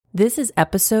This is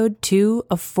episode 2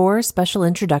 of 4 special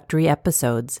introductory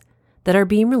episodes that are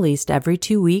being released every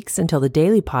 2 weeks until the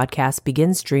daily podcast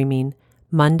begins streaming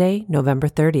Monday, November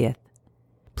 30th.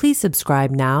 Please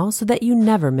subscribe now so that you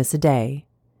never miss a day.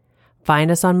 Find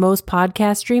us on most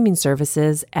podcast streaming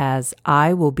services as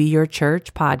I Will Be Your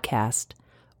Church podcast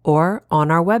or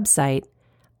on our website,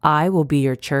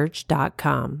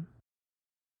 iwillbeyourchurch.com.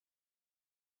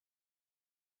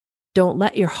 Don't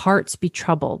let your hearts be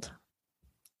troubled.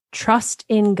 Trust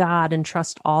in God and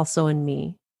trust also in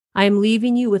me. I am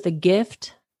leaving you with a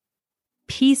gift,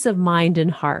 peace of mind and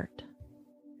heart.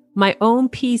 My own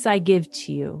peace I give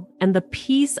to you, and the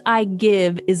peace I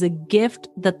give is a gift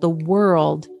that the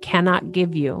world cannot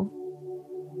give you.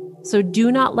 So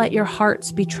do not let your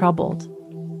hearts be troubled,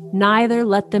 neither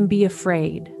let them be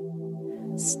afraid.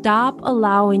 Stop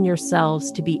allowing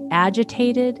yourselves to be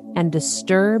agitated and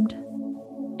disturbed,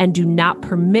 and do not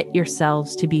permit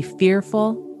yourselves to be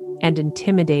fearful and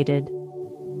intimidated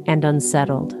and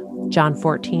unsettled. John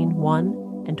 14:1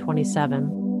 and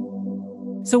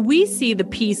 27. So we see the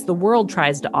peace the world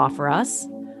tries to offer us,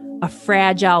 a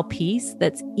fragile peace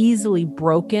that's easily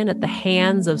broken at the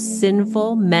hands of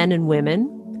sinful men and women,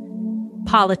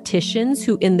 politicians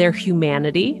who in their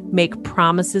humanity make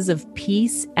promises of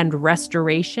peace and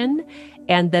restoration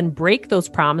and then break those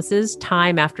promises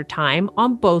time after time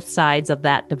on both sides of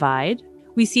that divide.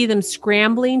 We see them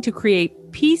scrambling to create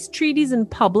peace treaties in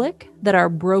public that are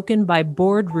broken by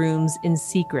boardrooms in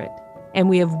secret. And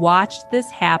we have watched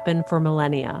this happen for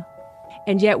millennia.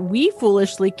 And yet we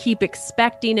foolishly keep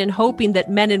expecting and hoping that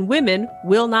men and women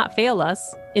will not fail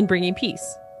us in bringing peace.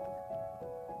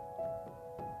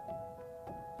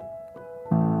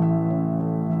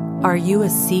 Are you a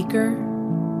seeker,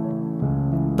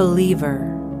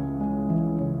 believer,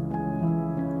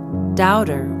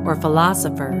 doubter, or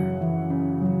philosopher?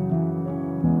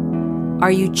 Are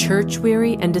you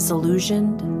church-weary and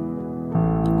disillusioned,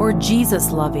 or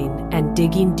Jesus-loving and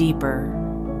digging deeper?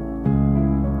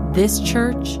 This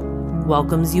church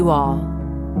welcomes you all.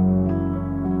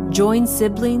 Join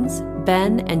siblings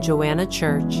Ben and Joanna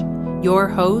Church, your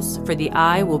hosts for the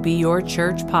I Will Be Your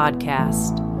Church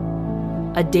podcast,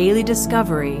 a daily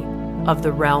discovery of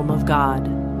the realm of God.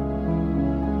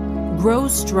 Grow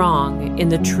strong in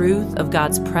the truth of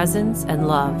God's presence and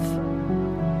love,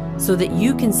 so that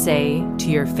you can say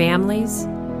to your families,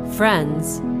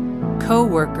 friends,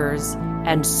 co-workers,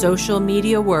 and social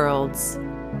media worlds,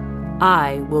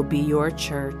 I will be your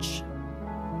church.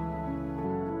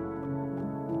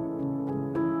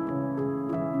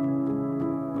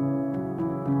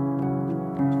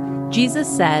 Jesus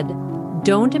said,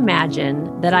 "Don't imagine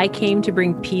that I came to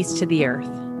bring peace to the earth.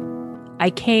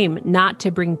 I came not to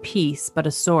bring peace, but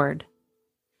a sword.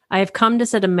 I have come to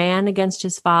set a man against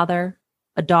his father,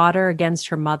 a daughter against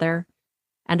her mother,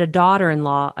 and a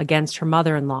daughter-in-law against her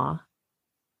mother-in-law.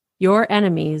 Your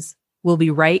enemies will be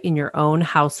right in your own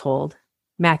household."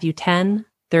 Matthew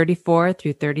 10:34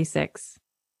 through 36.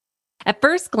 At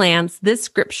first glance, this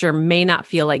scripture may not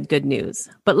feel like good news,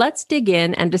 but let's dig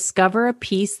in and discover a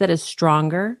peace that is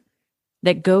stronger,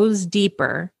 that goes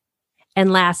deeper,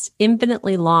 and lasts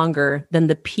infinitely longer than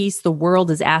the peace the world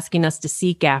is asking us to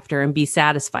seek after and be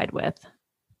satisfied with.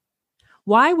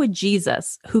 Why would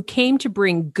Jesus, who came to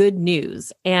bring good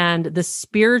news and the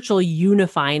spiritual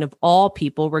unifying of all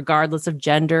people, regardless of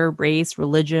gender, race,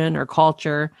 religion, or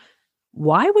culture,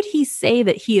 why would he say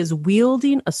that he is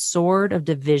wielding a sword of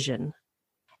division?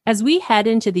 As we head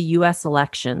into the U.S.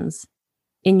 elections,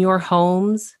 in your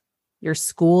homes, your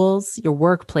schools, your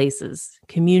workplaces,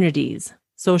 communities,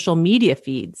 social media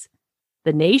feeds,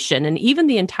 the nation, and even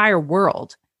the entire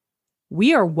world,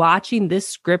 we are watching this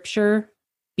scripture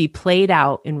be played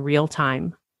out in real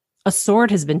time. A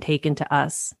sword has been taken to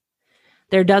us.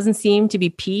 There doesn't seem to be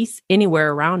peace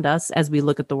anywhere around us as we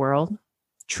look at the world.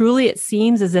 Truly, it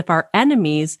seems as if our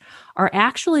enemies are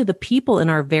actually the people in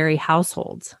our very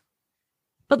households.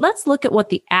 But let's look at what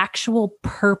the actual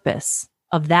purpose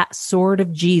of that sword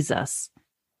of Jesus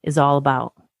is all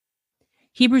about.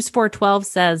 Hebrews 4:12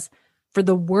 says, "For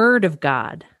the word of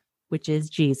God, which is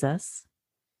Jesus,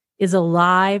 is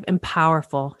alive and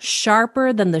powerful,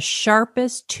 sharper than the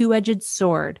sharpest two-edged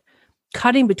sword,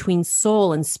 cutting between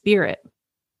soul and spirit,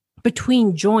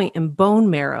 between joint and bone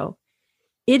marrow.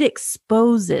 It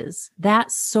exposes,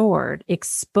 that sword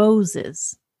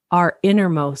exposes our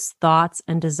innermost thoughts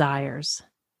and desires."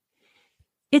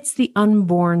 It's the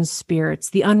unborn spirits,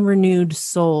 the unrenewed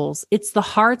souls. It's the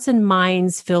hearts and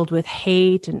minds filled with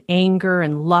hate and anger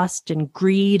and lust and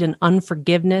greed and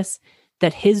unforgiveness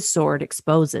that his sword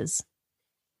exposes.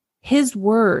 His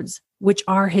words, which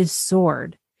are his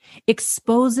sword,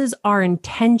 exposes our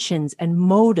intentions and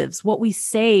motives, what we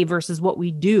say versus what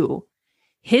we do.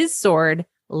 His sword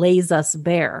lays us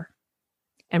bare.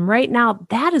 And right now,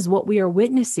 that is what we are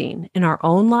witnessing in our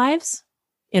own lives,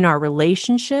 in our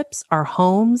relationships, our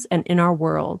homes, and in our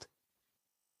world.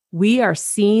 We are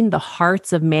seeing the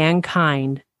hearts of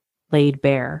mankind laid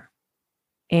bare.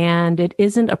 And it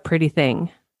isn't a pretty thing,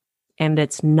 and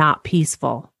it's not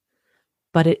peaceful,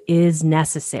 but it is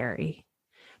necessary.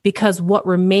 Because what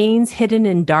remains hidden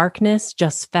in darkness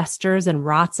just festers and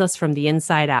rots us from the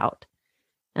inside out.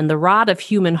 And the rot of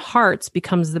human hearts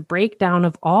becomes the breakdown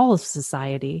of all of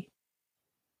society.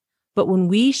 But when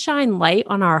we shine light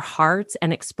on our hearts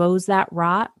and expose that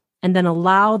rot, and then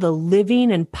allow the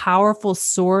living and powerful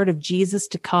sword of Jesus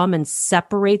to come and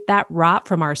separate that rot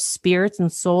from our spirits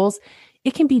and souls,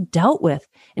 it can be dealt with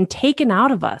and taken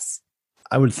out of us.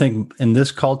 I would think in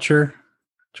this culture,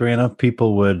 Joanna,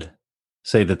 people would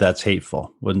say that that's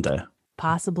hateful, wouldn't they?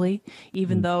 Possibly,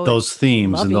 even though those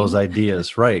themes loving. And those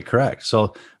ideas, right? Correct.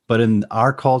 So, but in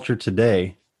our culture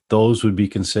today, those would be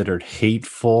considered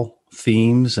hateful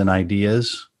themes and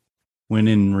ideas, when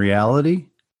in reality,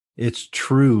 it's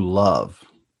true love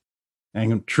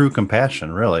and true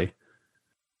compassion, really,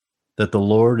 that the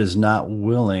Lord is not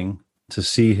willing to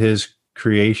see his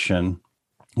creation,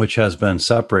 which has been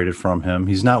separated from him.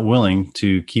 He's not willing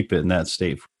to keep it in that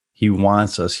state. He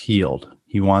wants us healed.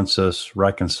 He wants us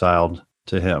reconciled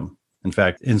to him. In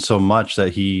fact, in so much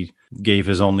that he gave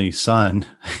his only son,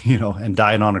 and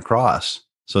died on a cross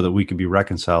so that we could be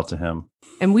reconciled to him.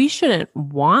 And we shouldn't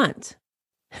want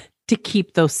to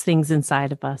keep those things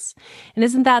inside of us. And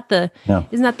isn't that the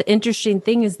interesting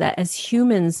thing, is that as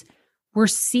humans, we're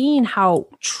seeing how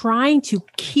trying to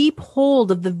keep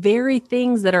hold of the very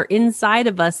things that are inside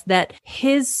of us that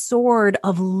his sword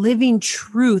of living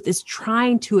truth is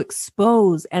trying to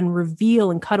expose and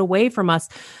reveal and cut away from us.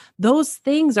 Those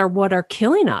things are what are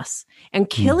killing us and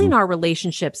killing our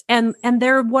relationships. And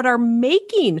they're what are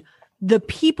making the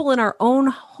people in our own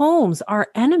homes our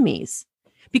enemies.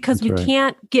 Because we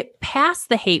can't get past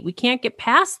the hate. We can't get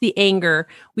past the anger.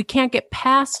 We can't get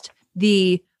past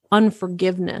the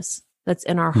unforgiveness that's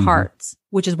in our hearts,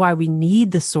 which is why we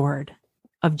need the sword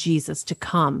of Jesus to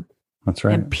come. That's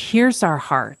right. And pierce our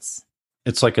hearts.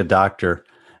 It's like a doctor.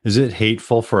 Is it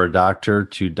hateful for a doctor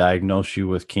to diagnose you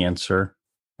with cancer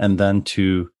and then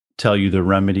to tell you the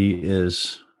remedy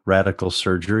is radical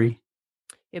surgery?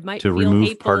 It might to feel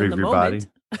remove part of your moment.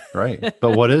 body. Right.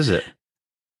 But what is it?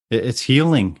 It's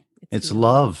healing. It's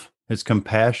love. It's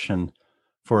compassion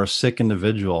for a sick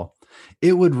individual.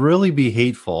 It would really be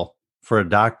hateful for a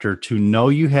doctor to know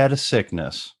you had a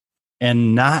sickness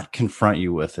and not confront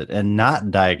you with it and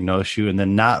not diagnose you and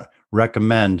then not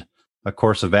recommend a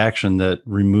course of action that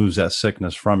removes that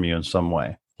sickness from you in some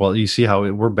way. Well, you see how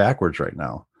we're backwards right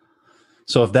now.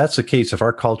 So if that's the case, if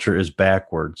our culture is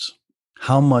backwards,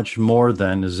 how much more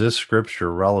then is this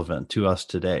scripture relevant to us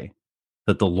today?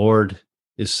 That the Lord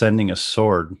is sending a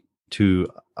sword to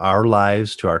our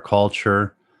lives, to our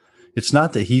culture. It's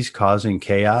not that he's causing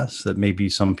chaos, that maybe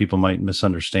some people might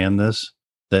misunderstand this,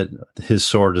 that his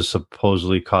sword is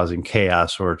supposedly causing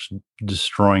chaos or it's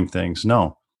destroying things.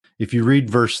 No. If you read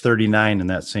verse 39 in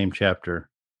that same chapter,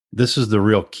 this is the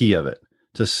real key of it.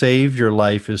 To save your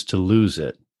life is to lose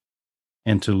it,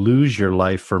 and to lose your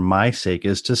life for my sake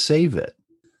is to save it.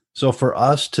 So for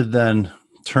us to then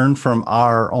turn from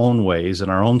our own ways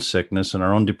and our own sickness and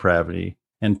our own depravity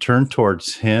and turn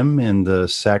towards him and the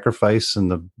sacrifice and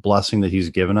the blessing that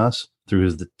he's given us through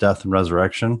his death and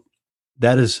resurrection,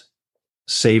 that is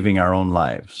saving our own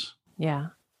lives. Yeah.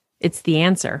 It's the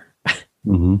answer.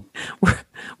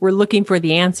 We're looking for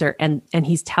the answer, and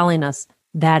he's telling us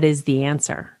that is the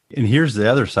answer. And here's the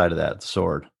other side of that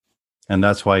sword. And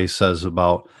that's why he says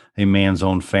about a man's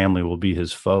own family will be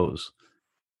his foes.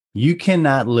 You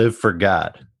cannot live for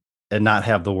God and not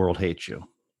have the world hate you.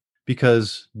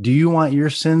 Because do you want your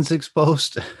sins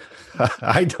exposed?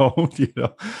 I don't,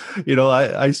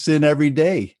 I sin every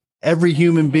day. Every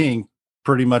human being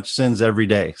pretty much sins every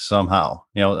day somehow,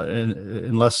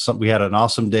 unless we had an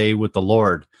awesome day with the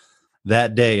Lord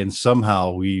that day and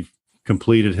somehow we've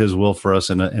completed his will for us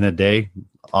in a day.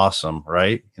 Awesome.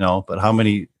 Right. But how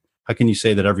can you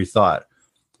say that every thought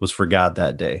was for God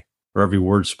that day? Or every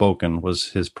word spoken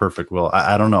was his perfect will?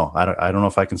 I don't know. I don't know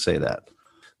if I can say that.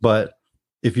 But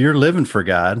if you're living for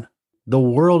God, the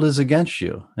world is against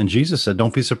you. And Jesus said,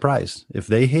 don't be surprised. If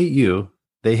they hate you,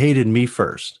 they hated me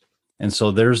first. And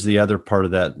so there's the other part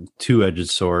of that two-edged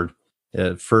sword.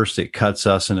 At first, it cuts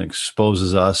us and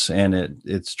exposes us, and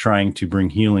it's trying to bring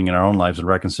healing in our own lives and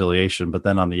reconciliation. But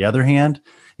then on the other hand,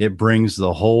 it brings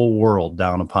the whole world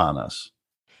down upon us.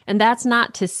 And that's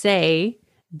not to say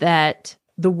that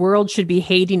the world should be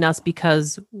hating us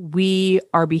because we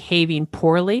are behaving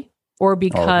poorly or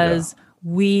because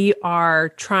we are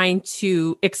trying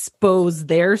to expose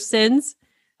their sins.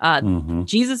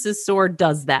 Jesus's sword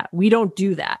does that. We don't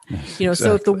do that.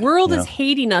 So if the world is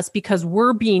hating us because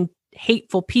we're being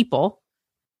hateful people,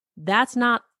 that's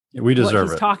not we deserve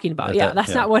what he's talking about.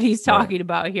 That's not what he's talking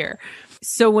about here.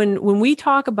 So when we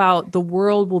talk about the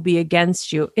world will be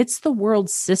against you, it's the world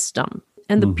system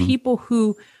and the people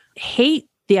who hate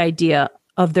the idea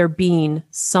of there being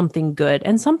something good.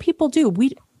 And some people do,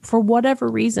 for whatever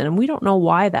reason, and we don't know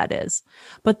why that is.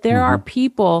 But there are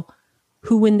people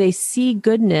who, when they see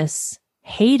goodness,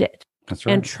 hate it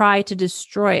and try to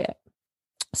destroy it.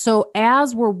 So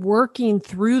as we're working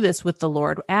through this with the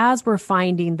Lord, as we're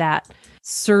finding that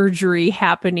surgery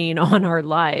happening on our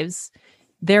lives,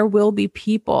 there will be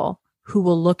people who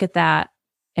will look at that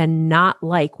and not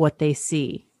like what they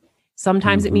see.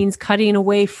 Sometimes it means cutting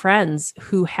away friends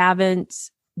who haven't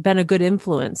been a good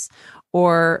influence,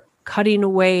 or cutting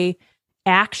away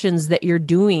actions that you're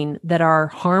doing that are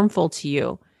harmful to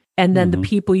you. And then the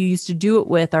people you used to do it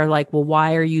with are like, well,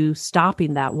 why are you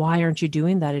stopping that? Why aren't you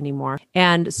doing that anymore?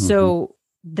 And so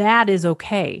that is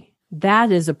okay.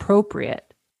 That is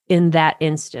appropriate in that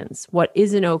instance. What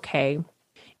isn't okay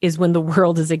is when the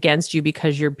world is against you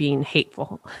because you're being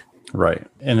hateful. Right.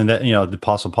 And in that, the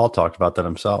Apostle Paul talked about that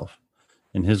himself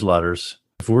in his letters.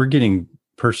 If we're getting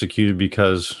persecuted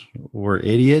because we're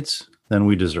idiots, then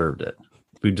we deserved it.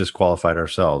 We disqualified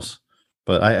ourselves.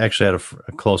 But I actually had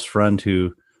a close friend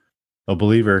a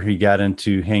believer, he got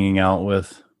into hanging out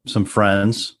with some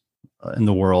friends in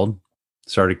the world,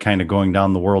 started kind of going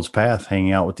down the world's path,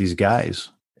 hanging out with these guys,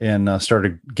 and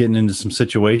started getting into some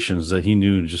situations that he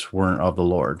knew just weren't of the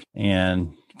Lord.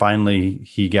 And finally,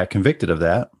 he got convicted of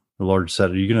that. The Lord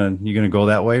said, "Are you gonna go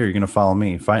that way, or are you gonna follow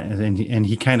me?" And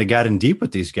he kind of got in deep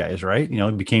with these guys, right?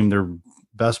 Became their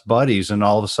best buddies, and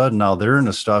all of a sudden now they're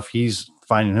into stuff. He's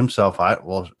finding himself,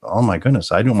 oh my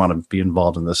goodness, I don't want to be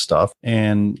involved in this stuff.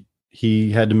 And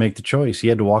he had to make the choice. He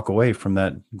had to walk away from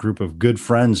that group of good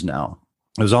friends now.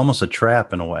 It was almost a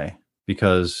trap in a way,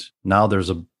 because now there's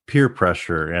a peer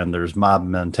pressure and there's mob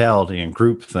mentality and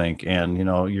groupthink, and,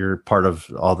 you're part of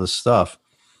all this stuff.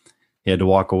 He had to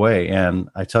walk away. And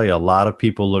I tell you, a lot of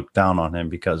people looked down on him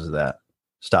because of that.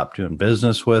 Stopped doing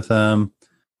business with him,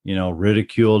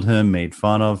 ridiculed him, made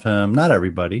fun of him. Not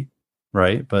everybody,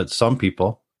 right? But some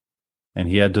people. And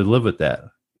he had to live with that.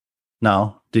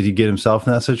 Now, did he get himself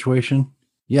in that situation?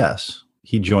 Yes.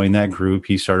 He joined that group.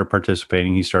 He started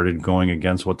participating. He started going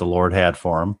against what the Lord had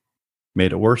for him,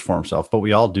 made it worse for himself. But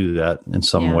we all do that in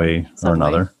some way or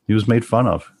another. He was made fun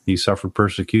of. He suffered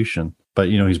persecution, but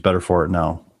he's better for it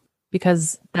now.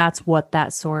 Because that's what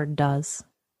that sword does.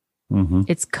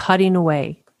 It's cutting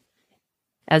away.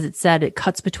 As it said, it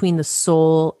cuts between the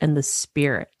soul and the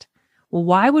spirit. Well,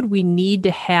 why would we need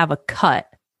to have a cut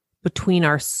between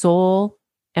our soul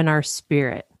and our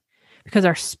spirit? Because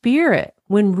our spirit,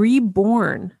 when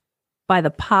reborn by the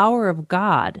power of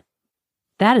God,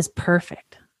 that is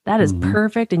perfect. That is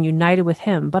perfect and united with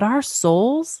Him. But our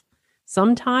souls,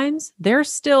 sometimes they're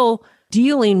still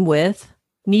dealing with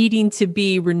needing to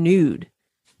be renewed.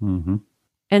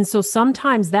 And so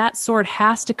sometimes that sword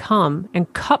has to come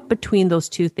and cut between those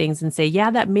two things and say,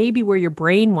 yeah, that may be where your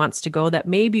brain wants to go. That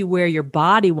may be where your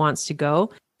body wants to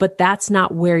go, but that's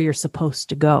not where you're supposed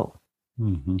to go.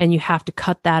 And you have to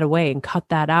cut that away and cut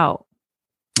that out.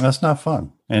 That's not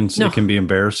fun. And it can be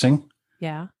embarrassing.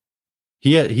 Yeah.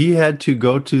 He had to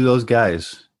go to those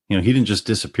guys. He didn't just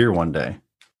disappear one day.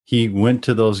 He went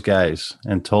to those guys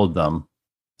and told them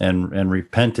and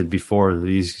repented before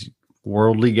these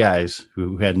worldly guys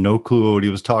who had no clue what he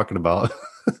was talking about.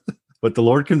 But the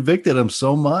Lord convicted him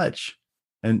so much.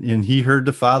 And he heard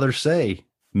the Father say,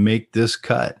 make this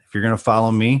cut. If you're going to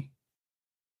follow me,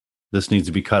 this needs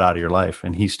to be cut out of your life.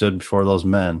 And he stood before those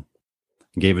men,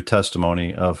 gave a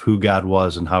testimony of who God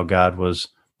was and how God was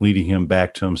leading him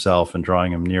back to himself and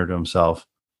drawing him near to himself.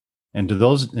 And to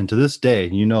this day,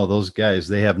 those guys,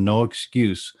 they have no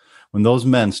excuse when those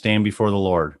men stand before the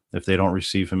Lord if they don't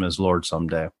receive him as Lord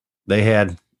someday. They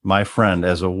had my friend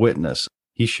as a witness.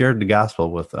 He shared the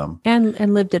gospel with them.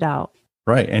 And lived it out.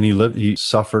 Right. And he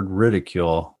suffered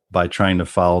ridicule by trying to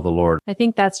follow the Lord. I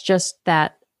think that's just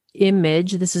that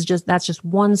image. That's just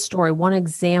one story, one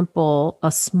example,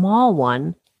 a small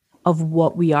one of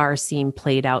what we are seeing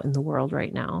played out in the world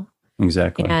right now.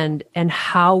 Exactly. And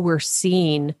how we're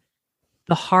seeing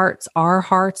the hearts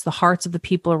of the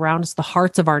people around us, the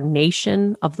hearts of our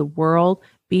nation, of the world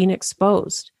being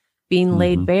exposed, being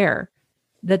laid bare.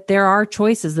 that there are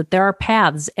choices, that there are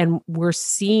paths, and we're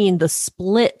seeing the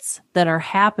splits that are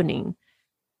happening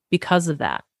because of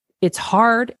that. It's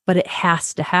hard, but it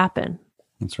has to happen.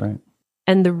 That's right.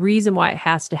 And the reason why it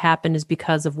has to happen is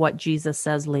because of what Jesus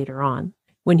says later on,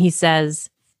 when he says,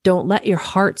 don't let your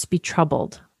hearts be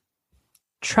troubled.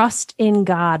 Trust in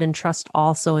God and trust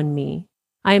also in me.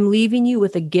 I am leaving you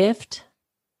with a gift,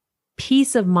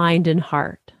 peace of mind and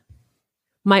heart.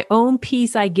 My own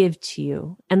peace I give to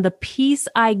you, and the peace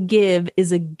I give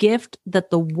is a gift that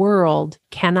the world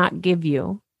cannot give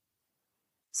you.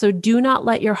 So do not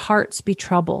let your hearts be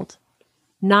troubled,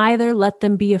 neither let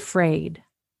them be afraid.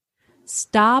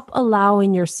 Stop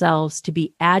allowing yourselves to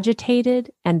be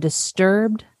agitated and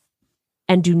disturbed,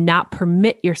 and do not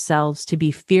permit yourselves to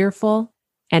be fearful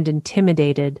and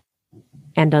intimidated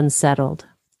and unsettled.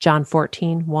 John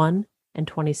 14:1 and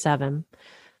 27.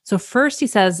 So first he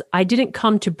says, I didn't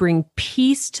come to bring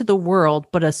peace to the world,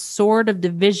 but a sword of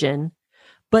division.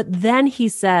 But then he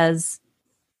says,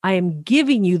 I am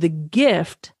giving you the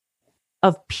gift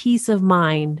of peace of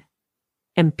mind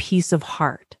and peace of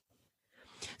heart.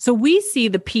 So we see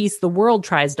the peace the world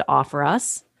tries to offer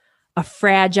us, a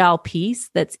fragile peace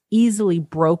that's easily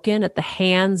broken at the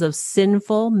hands of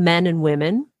sinful men and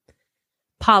women,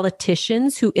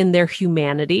 politicians who in their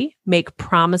humanity make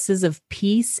promises of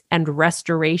peace and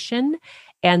restoration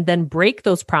and then break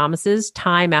those promises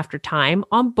time after time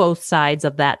on both sides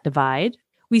of that divide.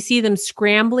 We see them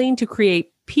scrambling to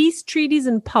create peace treaties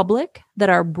in public that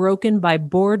are broken by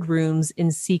boardrooms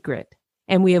in secret.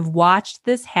 And we have watched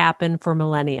this happen for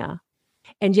millennia.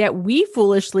 And yet we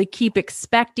foolishly keep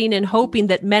expecting and hoping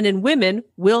that men and women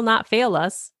will not fail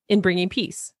us in bringing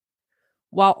peace.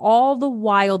 While all the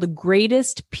while the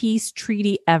greatest peace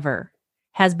treaty ever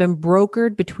has been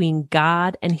brokered between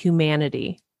God and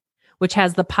humanity, which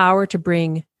has the power to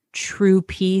bring true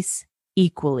peace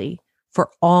equally for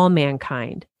all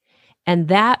mankind. And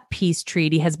that peace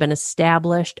treaty has been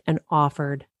established and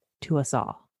offered to us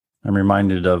all. I'm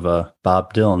reminded of a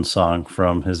Bob Dylan song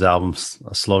from his album,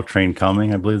 A Slow Train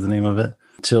Coming, I believe the name of it.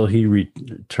 Till He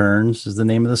Returns is the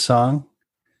name of the song.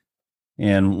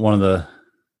 And one of the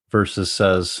verses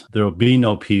says, there will be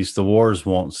no peace, the wars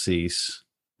won't cease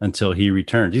until he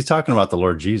returns. He's talking about the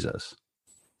Lord Jesus.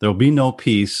 There will be no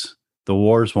peace, the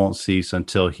wars won't cease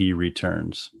until he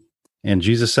returns. And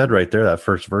Jesus said right there, that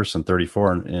first verse in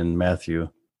 34 in Matthew,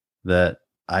 that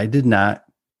I did not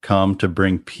come to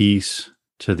bring peace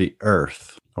to the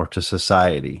earth or to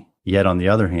society. Yet on the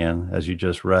other hand, as you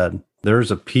just read,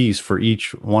 there's a peace for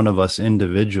each one of us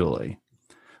individually.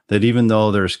 That even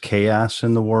though there's chaos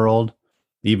in the world,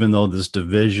 even though this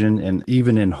division and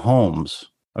even in homes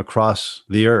across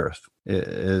the earth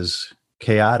is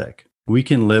chaotic, we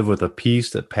can live with a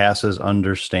peace that passes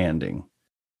understanding.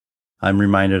 I'm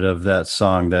reminded of that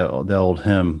song, the old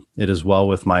hymn, It Is Well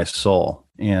With My Soul.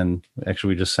 And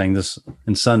actually, we just sang this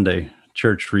in Sunday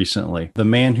church recently. The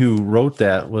man who wrote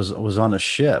that was on a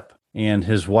ship, and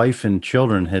his wife and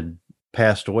children had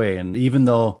passed away. And even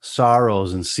though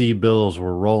sorrows and sea billows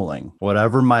were rolling,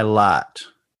 whatever my lot,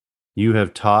 you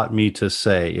have taught me to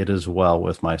say, it is well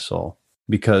with my soul,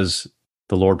 because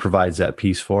the Lord provides that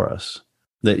peace for us.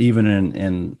 That even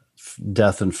in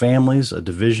death in families, a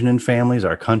division in families,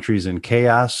 our country's in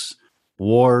chaos,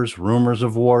 wars, rumors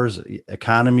of wars,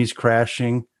 economies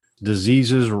crashing,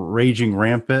 diseases raging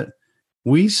rampant,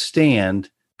 we stand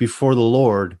before the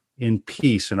Lord in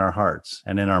peace in our hearts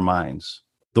and in our minds.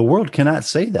 The world cannot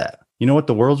say that. You know what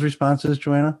the world's response is,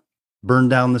 Joanna? Burn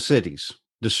down the cities,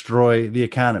 destroy the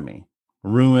economy,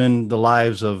 ruin the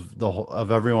lives of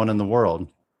everyone in the world,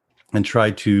 and try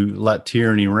to let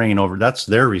tyranny reign over. That's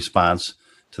their response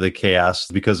to the chaos,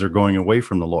 because they're going away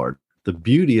from the Lord. The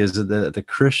beauty is that the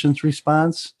Christian's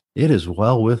response, it is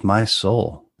well with my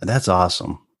soul. And that's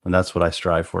awesome. And that's what I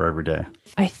strive for every day.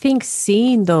 I think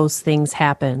seeing those things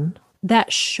happen,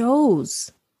 that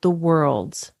shows the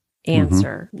world's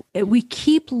answer. Mm-hmm. We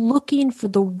keep looking for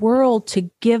the world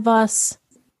to give us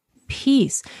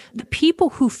peace. The people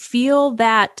who feel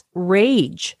that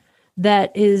rage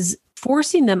that is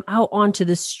forcing them out onto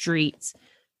the streets,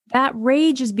 that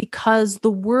rage is because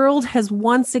the world has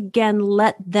once again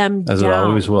let them down. As it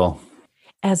always will.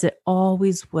 As it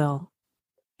always will.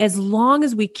 As long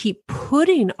as we keep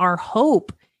putting our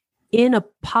hope in a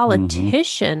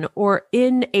politician or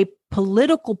in a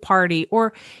political party,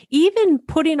 or even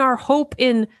putting our hope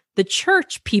in the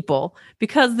church people,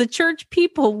 because the church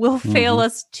people will fail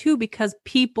us too, because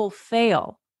people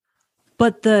fail.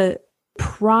 But the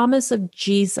promise of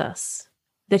Jesus,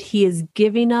 that he is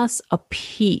giving us a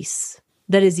peace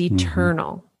that is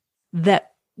eternal,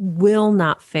 that will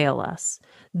not fail us,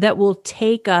 that will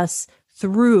take us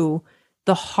through the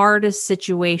the hardest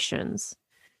situations.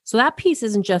 So that peace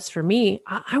isn't just for me.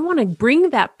 I want to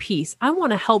bring that peace. I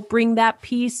want to help bring that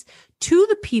peace to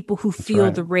the people who feel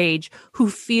the rage, who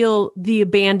feel the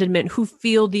abandonment, who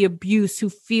feel the abuse, who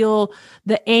feel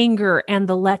the anger and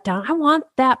the letdown. I want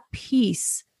that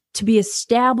peace to be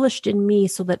established in me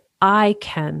so that I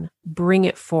can bring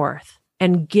it forth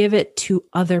and give it to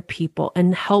other people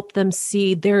and help them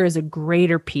see there is a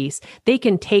greater peace. They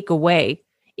can take away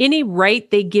any right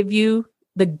they give you,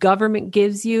 the government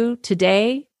gives you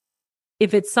today.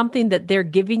 If it's something that they're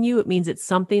giving you, it means it's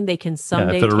something they can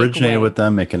someday if it originated take away. with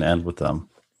them, it can end with them.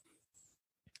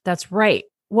 That's right.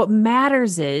 What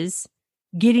matters is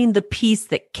getting the peace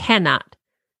that cannot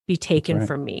be taken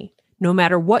from me. No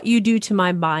matter what you do to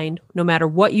my mind, no matter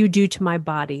what you do to my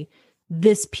body,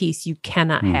 this peace you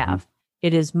cannot have.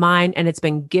 It is mine, and it's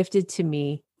been gifted to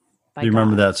me by God. You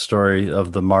remember that story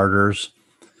of the martyrs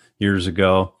years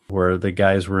ago where the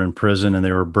guys were in prison and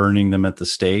they were burning them at the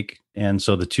stake? And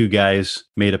so the two guys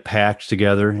made a pact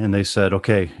together and they said,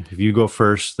 okay, if you go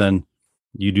first, then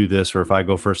you do this, or if I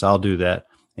go first, I'll do that.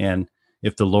 And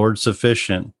if the Lord's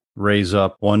sufficient, raise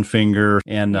up one finger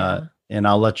and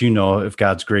I'll let you know if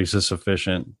God's grace is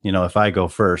sufficient, if I go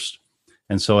first.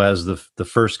 And so as the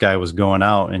first guy was going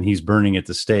out and he's burning at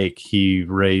the stake, he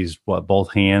raised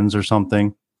both hands or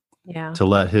something to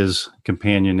let his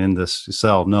companion in this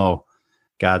cell know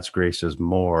God's grace is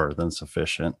more than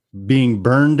sufficient. Being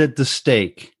burned at the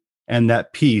stake, and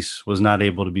that peace was not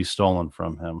able to be stolen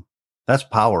from him. That's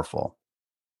powerful.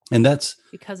 And that's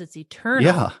because it's eternal.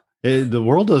 Yeah. The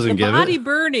world doesn't give it. The body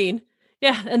burning.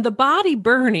 Yeah. And the body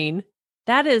burning,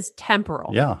 that is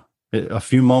temporal. Yeah. A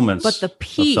few moments but the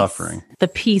peace, of suffering. The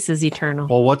peace is eternal.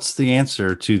 Well, what's the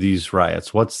answer to these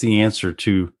riots? What's the answer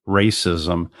to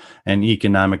racism and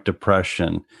economic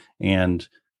depression and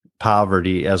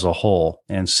poverty as a whole,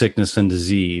 and sickness and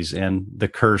disease and the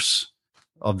curse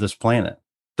of this planet?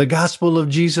 The gospel of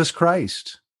Jesus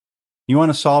Christ. You want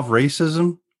to solve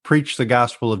racism? Preach the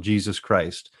gospel of Jesus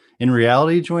Christ. In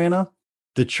reality, Joanna,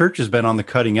 the church has been on the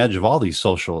cutting edge of all these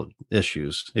social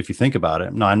issues. If you think about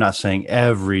it, no, I'm not saying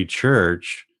every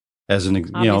church as an,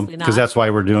 because that's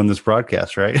why we're doing this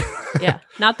broadcast, right? Yeah.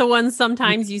 Not the ones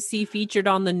sometimes you see featured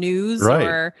on the news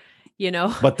or,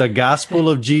 But the gospel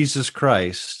of Jesus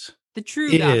Christ, the true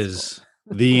is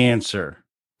the answer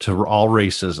to all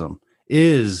racism,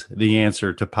 is the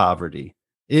answer to poverty,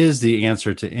 is the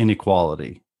answer to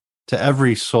inequality, to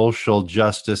every social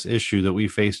justice issue that we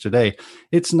face today.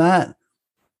 It's not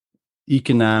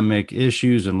economic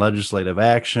issues and legislative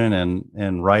action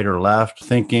and right or left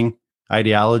thinking,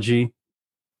 ideology.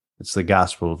 It's the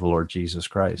gospel of the Lord Jesus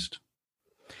Christ.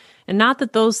 And not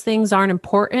that those things aren't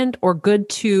important or good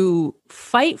to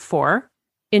fight for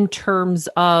in terms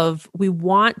of we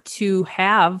want to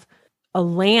have a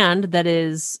land that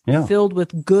is filled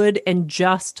with good and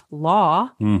just law.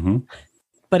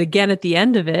 But again, at the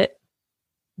end of it,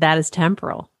 that is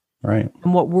temporal. Right.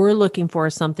 And what we're looking for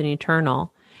is something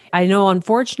eternal. I know,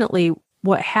 unfortunately,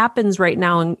 what happens right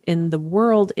now in the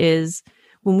world is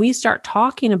when we start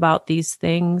talking about these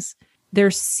things,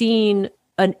 they're seeing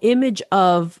an image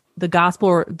of the gospel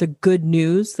or the good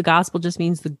news. The gospel just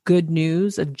means the good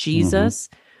news of Jesus.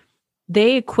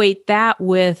 They equate that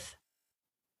with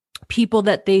people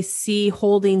that they see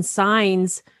holding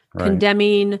signs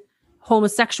condemning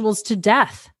homosexuals to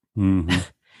death.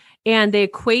 And they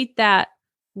equate that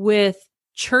with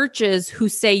churches who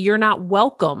say, you're not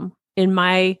welcome in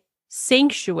my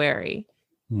sanctuary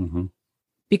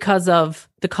because of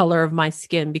the color of my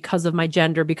skin, because of my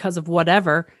gender, because of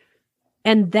whatever.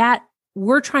 And that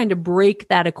we're trying to break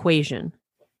that equation.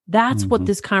 That's what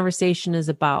this conversation is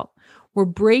about. We're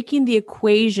breaking the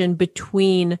equation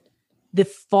between the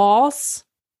false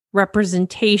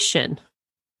representation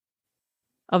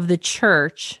of the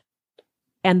church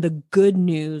and the good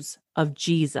news of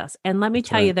Jesus. And let me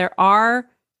tell you, there are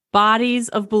bodies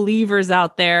of believers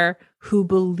out there who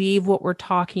believe what we're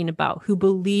talking about, who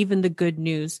believe in the good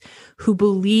news, who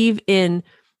believe in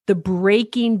the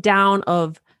breaking down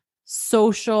of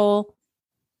social,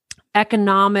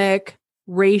 economic,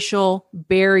 racial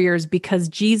barriers, because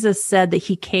Jesus said that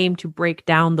he came to break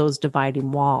down those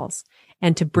dividing walls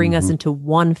and to bring us into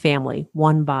one family,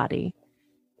 one body.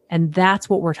 And that's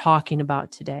what we're talking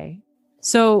about today.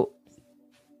 So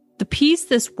the peace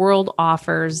this world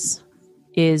offers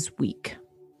is weak.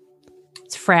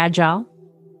 It's fragile,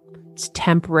 it's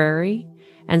temporary,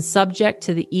 and subject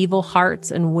to the evil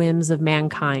hearts and whims of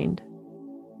mankind.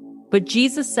 But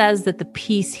Jesus says that the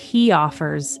peace he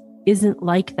offers isn't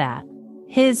like that.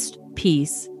 His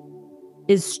peace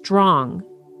is strong,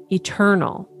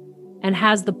 eternal, and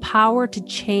has the power to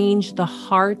change the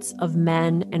hearts of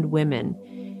men and women.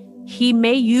 He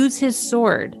may use his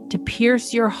sword to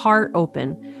pierce your heart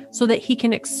open so that he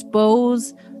can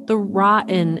expose the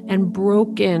rotten and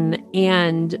broken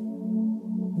and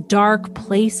dark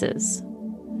places.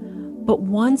 But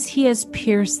once he has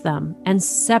pierced them and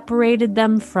separated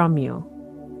them from you,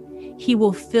 he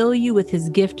will fill you with his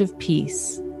gift of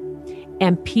peace.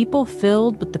 And people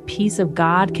filled with the peace of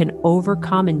God can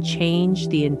overcome and change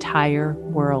the entire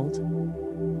world.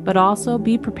 But also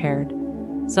be prepared.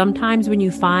 Sometimes when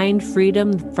you find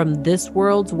freedom from this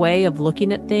world's way of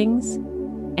looking at things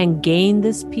and gain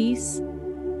this peace,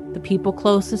 the people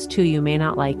closest to you may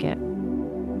not like it.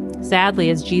 Sadly,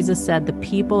 as Jesus said, the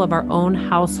people of our own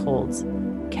households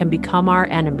can become our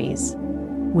enemies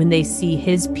when they see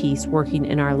his peace working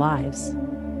in our lives.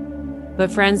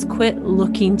 But friends, quit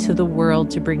looking to the world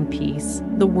to bring peace.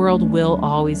 The world will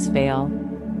always fail.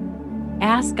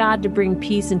 Ask God to bring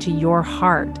peace into your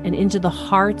heart and into the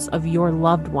hearts of your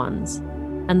loved ones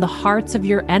and the hearts of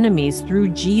your enemies through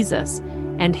Jesus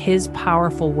and his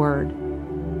powerful word.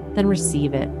 Then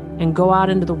receive it and go out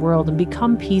into the world and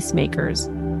become peacemakers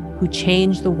who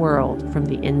change the world from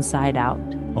the inside out.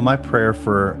 Well, my prayer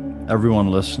for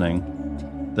everyone listening,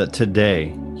 that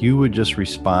today you would just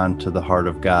respond to the heart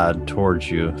of God towards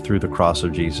you through the cross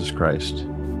of Jesus Christ.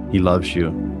 He loves you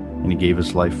and he gave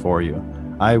his life for you.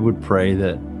 I would pray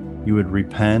that you would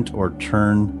repent or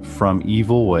turn from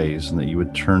evil ways and that you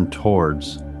would turn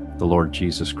towards the Lord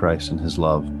Jesus Christ and his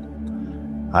love.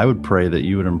 I would pray that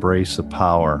you would embrace the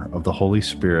power of the Holy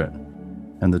Spirit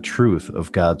and the truth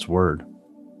of God's word.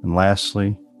 And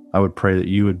lastly, I would pray that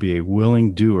you would be a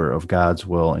willing doer of God's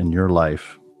will in your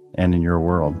life and in your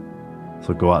world.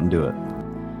 So go out and do it.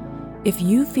 If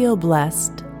you feel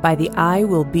blessed by the I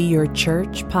Will Be Your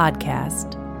Church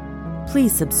podcast,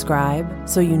 please subscribe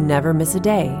so you never miss a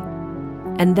day,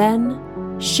 and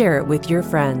then share it with your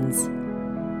friends.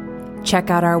 Check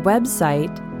out our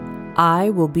website,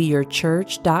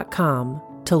 iwillbeyourchurch.com,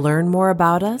 to learn more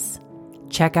about us,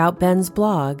 check out Ben's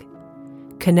blog,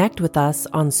 connect with us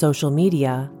on social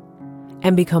media,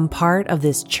 and become part of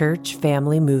this church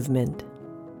family movement.